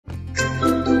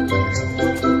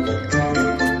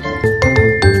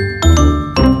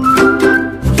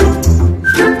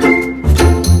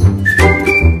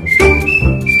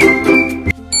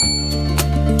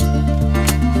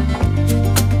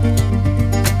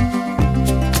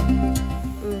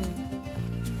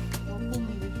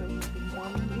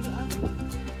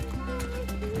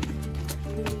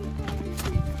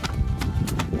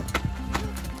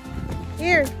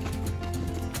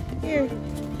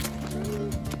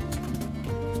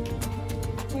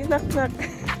knock, knock.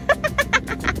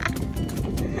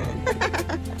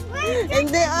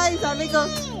 Hindi, ay, sabi ko,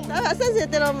 asan si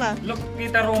Tita Roma? Look,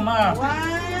 Tita Roma.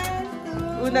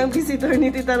 1, 2. Unang visitor ni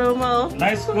Tita Roma, oh.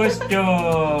 Nice question.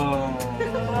 Wow.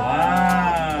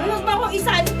 Huwag ba akong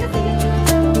isalin kasi.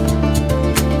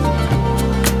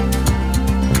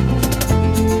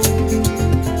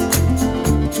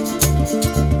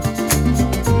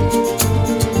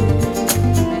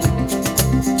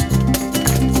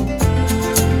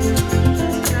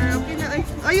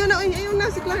 Ayun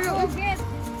na si Clara. Oh. Yes,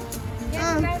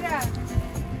 Clara.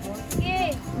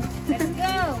 Okay, let's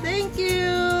go. Thank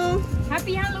you.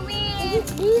 Happy Halloween.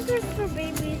 These are for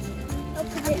babies.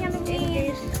 Happy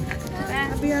Halloween.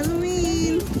 Happy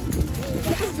Halloween.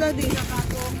 What's bloody?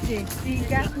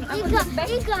 Tiga.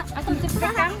 Ako si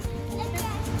Prakang.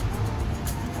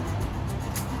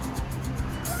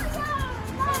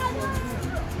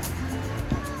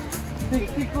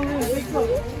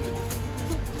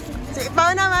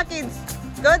 Pauna mga kids.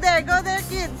 Go there,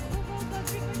 kids.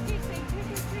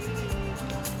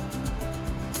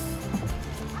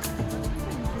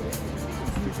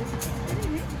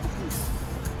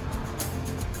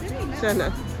 Siya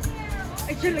na.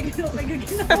 Actually, lagi ako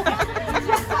nagaginawa.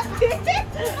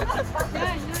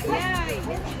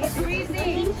 It's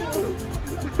freezing.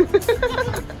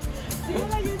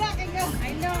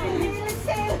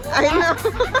 I know.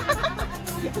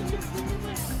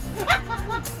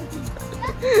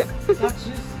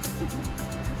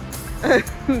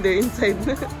 Hindi, inside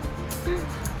na.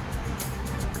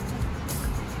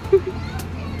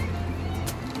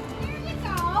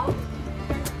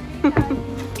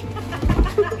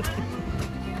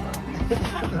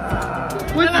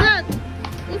 What's that?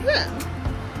 What's that?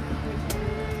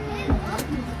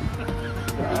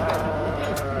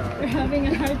 We're having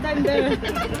a hard time there.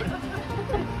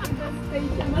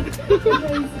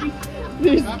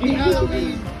 There's Happy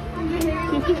Halloween!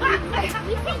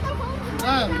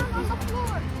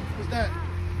 What's that?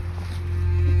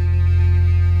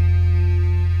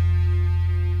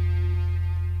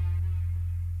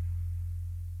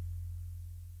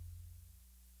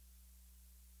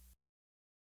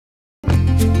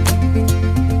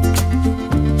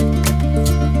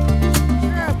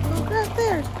 Look right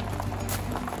there.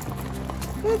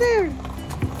 Go there.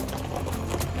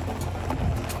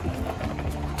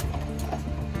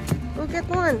 Go get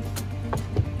one.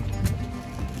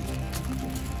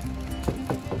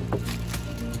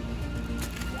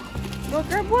 Go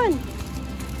grab one.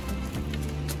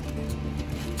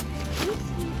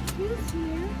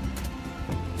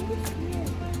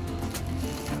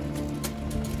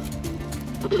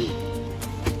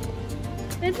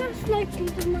 It looks like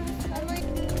Peter Mouse. I like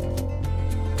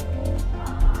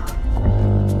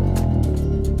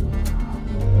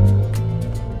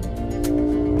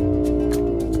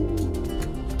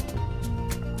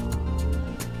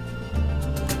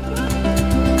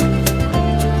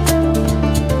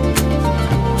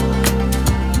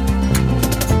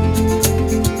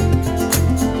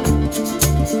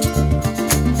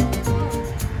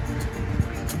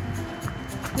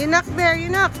You knock there, you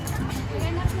knock.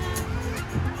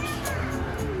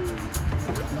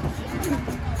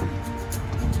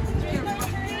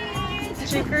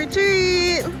 Trick or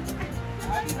treat.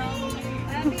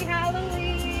 Happy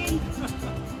Halloween.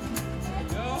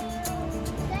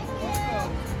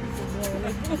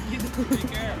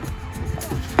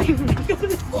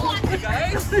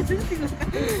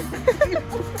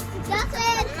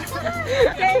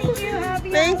 Thank you.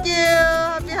 Thank you.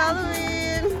 Happy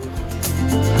Halloween.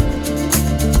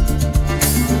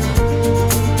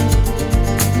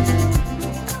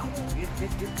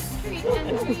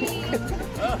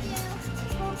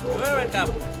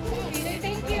 Welcome.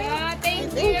 Thank you.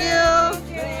 Thank Thank you.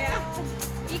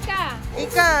 Ika.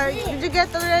 Ika, did you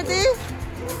get already?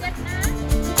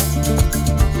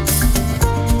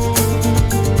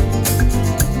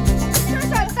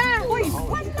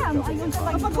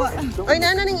 Oy,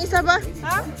 nana ning isa ba?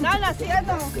 Ha? Nala, si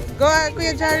ano? Go,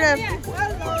 Kuya Jaref.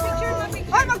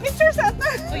 Ay, mag-picture sa ata.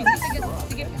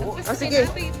 Sige. Oh, sige.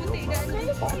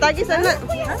 Tagi sana.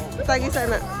 Tagi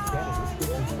sana.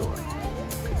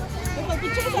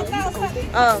 Mag-picture sa ata.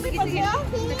 Oh. Sige.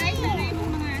 Tagay na rin yung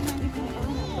mga ano.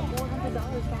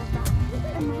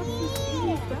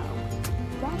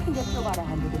 That can get to about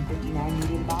 159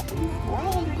 medium batteries.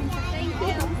 Thank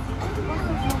you.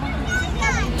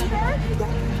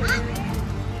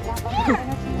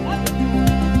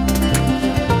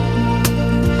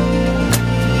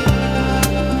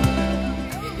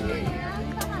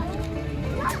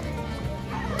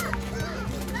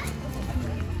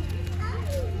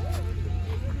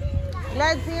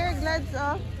 Glad's here, Glad's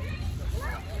off.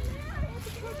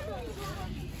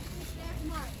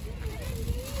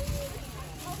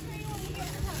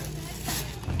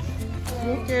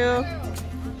 Thank you.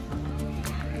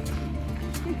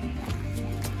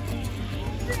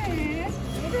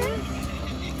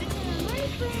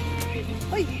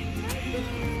 Uy!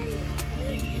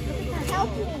 Help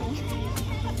me.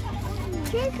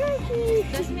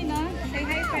 Jasmine, oh. Say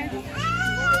hi, friend.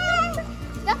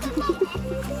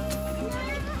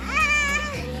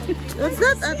 What's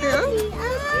that, ate?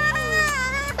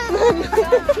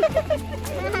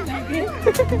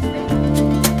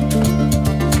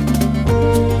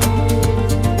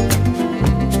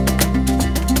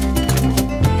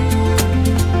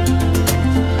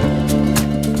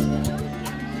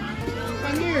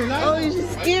 Oh, she's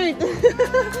scared. It's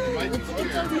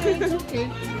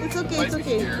okay. It's okay. It's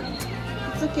okay.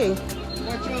 It's okay.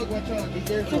 Watch out, watch out. Be It's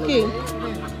careful. okay.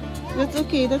 That's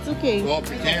okay. That's okay. Go up,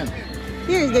 pretend.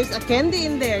 Here, there's a candy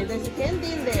in there. There's a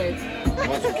candy in there.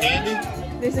 Want some candy?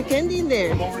 There's a candy in there.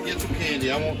 Come over and get some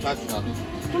candy. I won't touch nothing.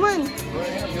 Come on. Go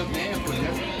ahead, he'll dance with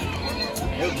you.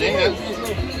 He'll dance.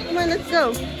 Come on, let's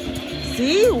go.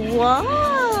 See?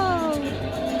 Wow.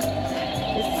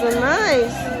 It's so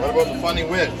nice. What about the funny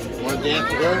witch? You want to dance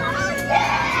with her?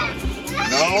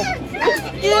 No?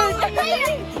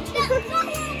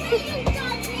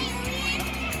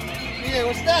 Yeah,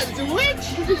 what's that? It's a witch.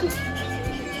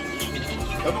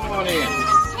 Come on in.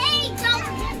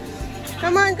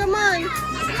 Come on, come on.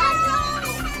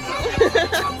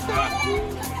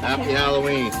 Happy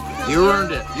Halloween. You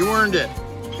earned it. You earned it.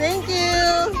 Thank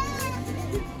you.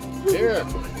 Here.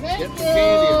 Get the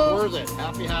candy. It's worth it.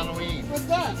 Happy Halloween. What's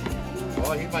that?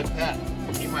 Oh, he's my pet.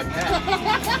 He's my pet.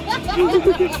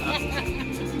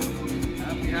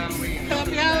 Happy Halloween.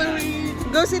 Happy Halloween.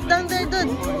 Go sit down there, dude.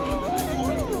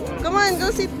 Come on, go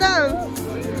sit down.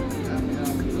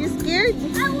 You scared?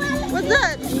 What's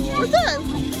that? What's that?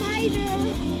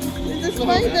 It's a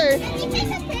spider. Can you take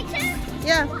a picture?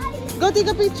 Yeah. Go take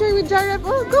a picture with Jarrett.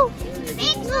 Oh, go.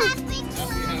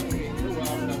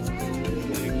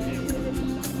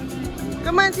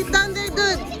 Come on, sit down there,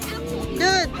 dude.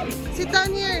 Dude, sit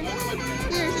down here.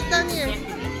 Here, sit down here.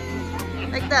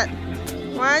 Like that.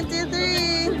 1, 2, 3.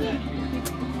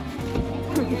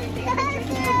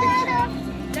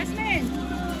 Jasmine!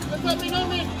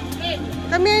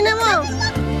 Come here na mo.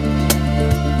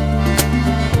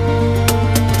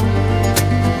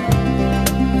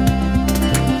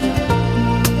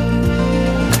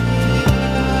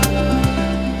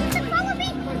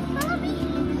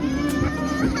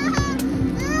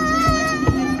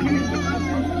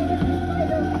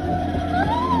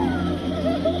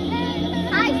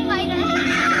 Hi, spider.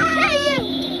 Hey, you.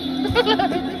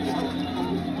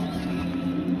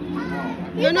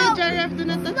 No, Jarrett, do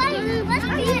not touch Jarrett. Let's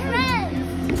be friends.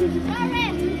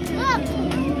 Jarrett, look.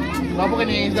 Baka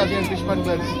kanihin natin yung fish pan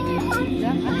birds.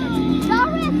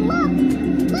 Jarrett, look.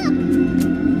 Look.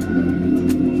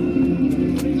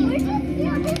 We're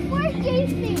just before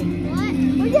Casey. What?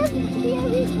 We're just here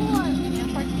before.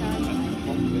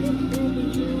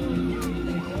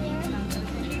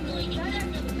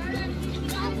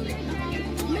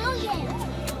 Million.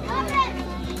 Jarrett.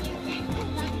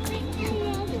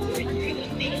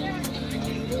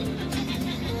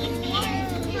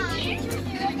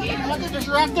 Look, there's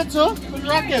rockets, oh. There's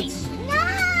rockets. No.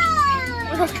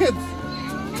 Rockets.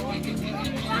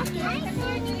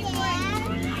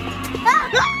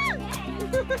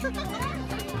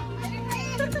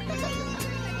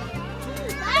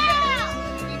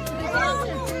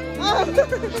 Oh.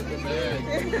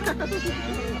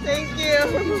 Thank you.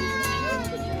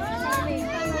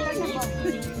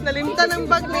 Nalimtan ang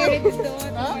bag ni.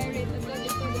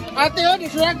 Ate, oh,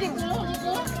 there's rockets, oh.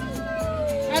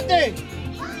 Ate.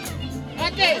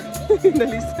 Ate.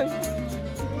 Nalisan.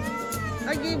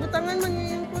 Ay, butangan man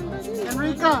yung punta niya.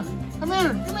 Enrica, come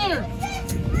here, come here.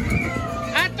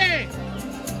 Ate.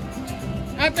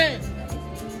 Ate.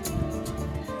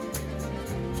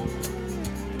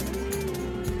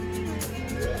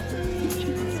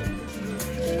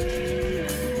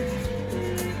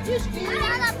 I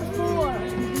saw that before.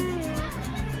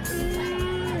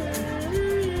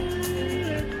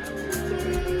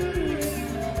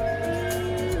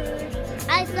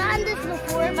 I saw this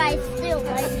before, but I still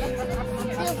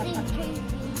think crazy.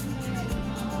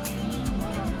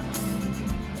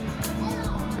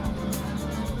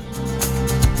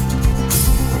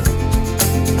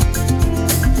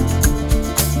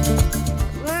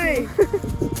 Why?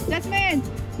 Jasmine!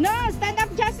 No! Stand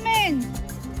up, Jasmine!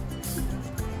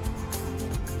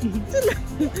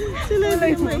 Sila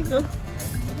yung mic ko.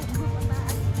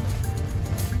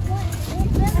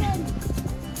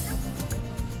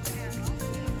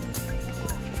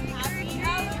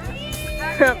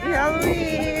 Happy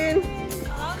Halloween!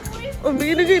 Oh,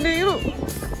 bigyan na yun.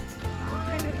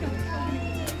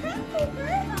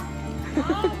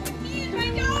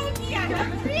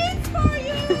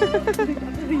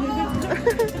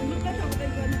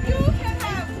 can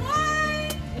have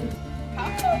one.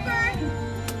 Huckleberry.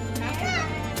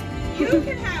 You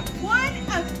can have one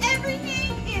of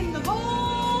everything in the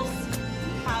bowls.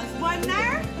 How's one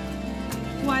there?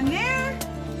 One there.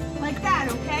 Like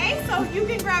that, okay? So you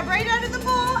can grab right out of the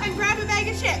bowl and grab a bag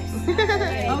of chips.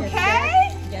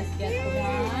 Okay? Just get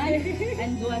one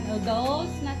and one of those,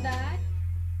 not that.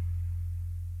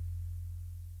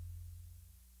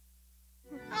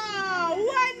 Oh,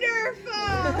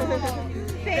 wonderful!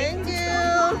 Thank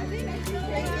you.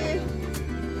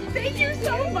 Thank you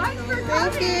so much for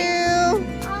Thank coming. you.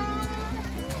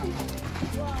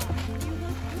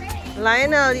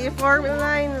 Lionel, you form a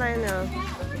line, Lionel.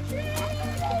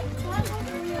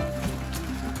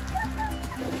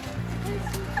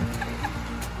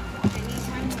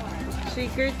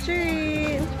 Trick or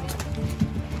treat.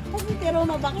 Si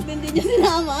Roma, bakit hindi niya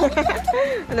sinama?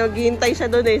 Ano, ghihintay siya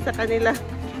doon sa kanila.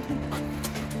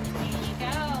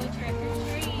 Go, trick or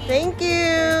treat. Thank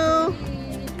you.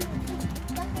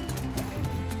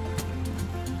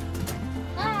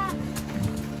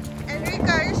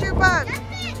 Enrica, here's your bag.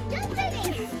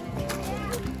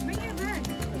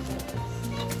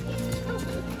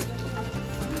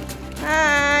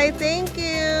 Hi, thank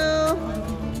you.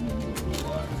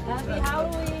 Happy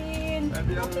Halloween.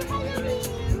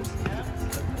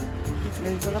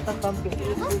 Ganito ka tatampi.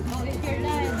 Oh, if you're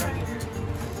done.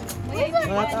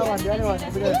 Wala tawan, di ano,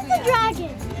 Where's the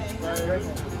dragon?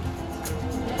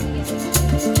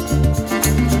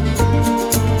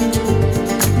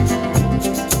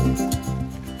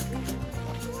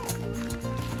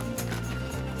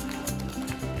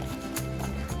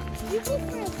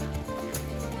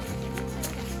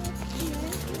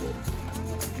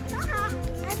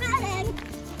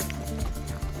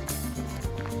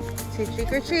 Say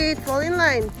trick or treat, fall in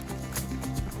line.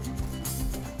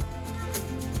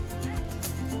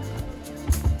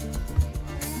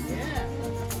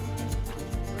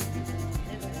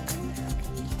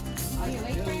 Okay,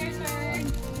 wait for your turn.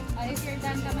 Oh, if you're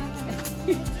done, come on.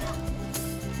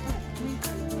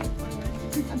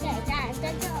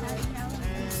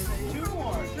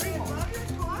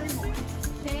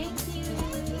 Thank you.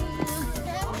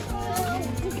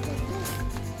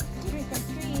 Trick or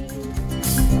treat.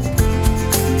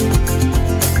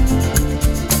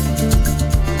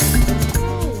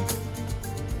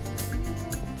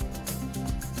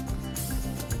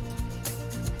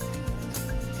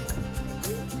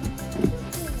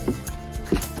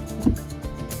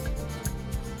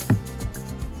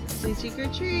 Say trick or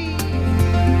treat.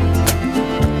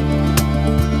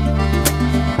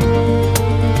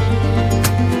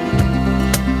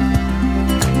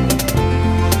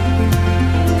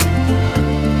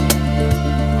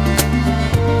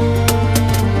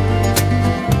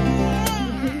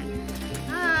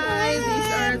 Hi, these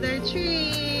are their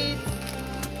treats.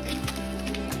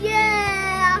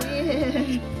 Yeah.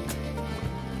 Yeah.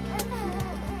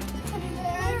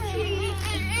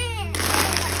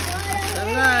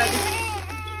 Salad.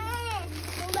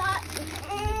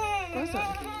 What's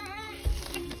that?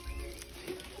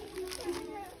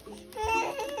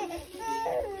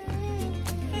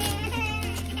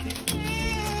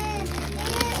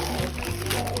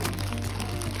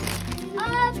 A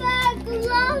bag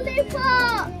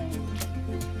lollipop.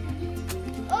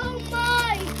 Oh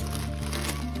my.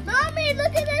 Mommy,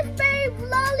 look at this big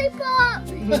lollipop.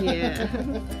 Yeah.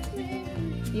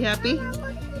 You happy?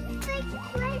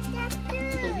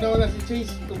 Tugnaw na si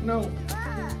Chase. Tugnaw.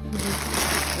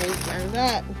 Wait for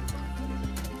that.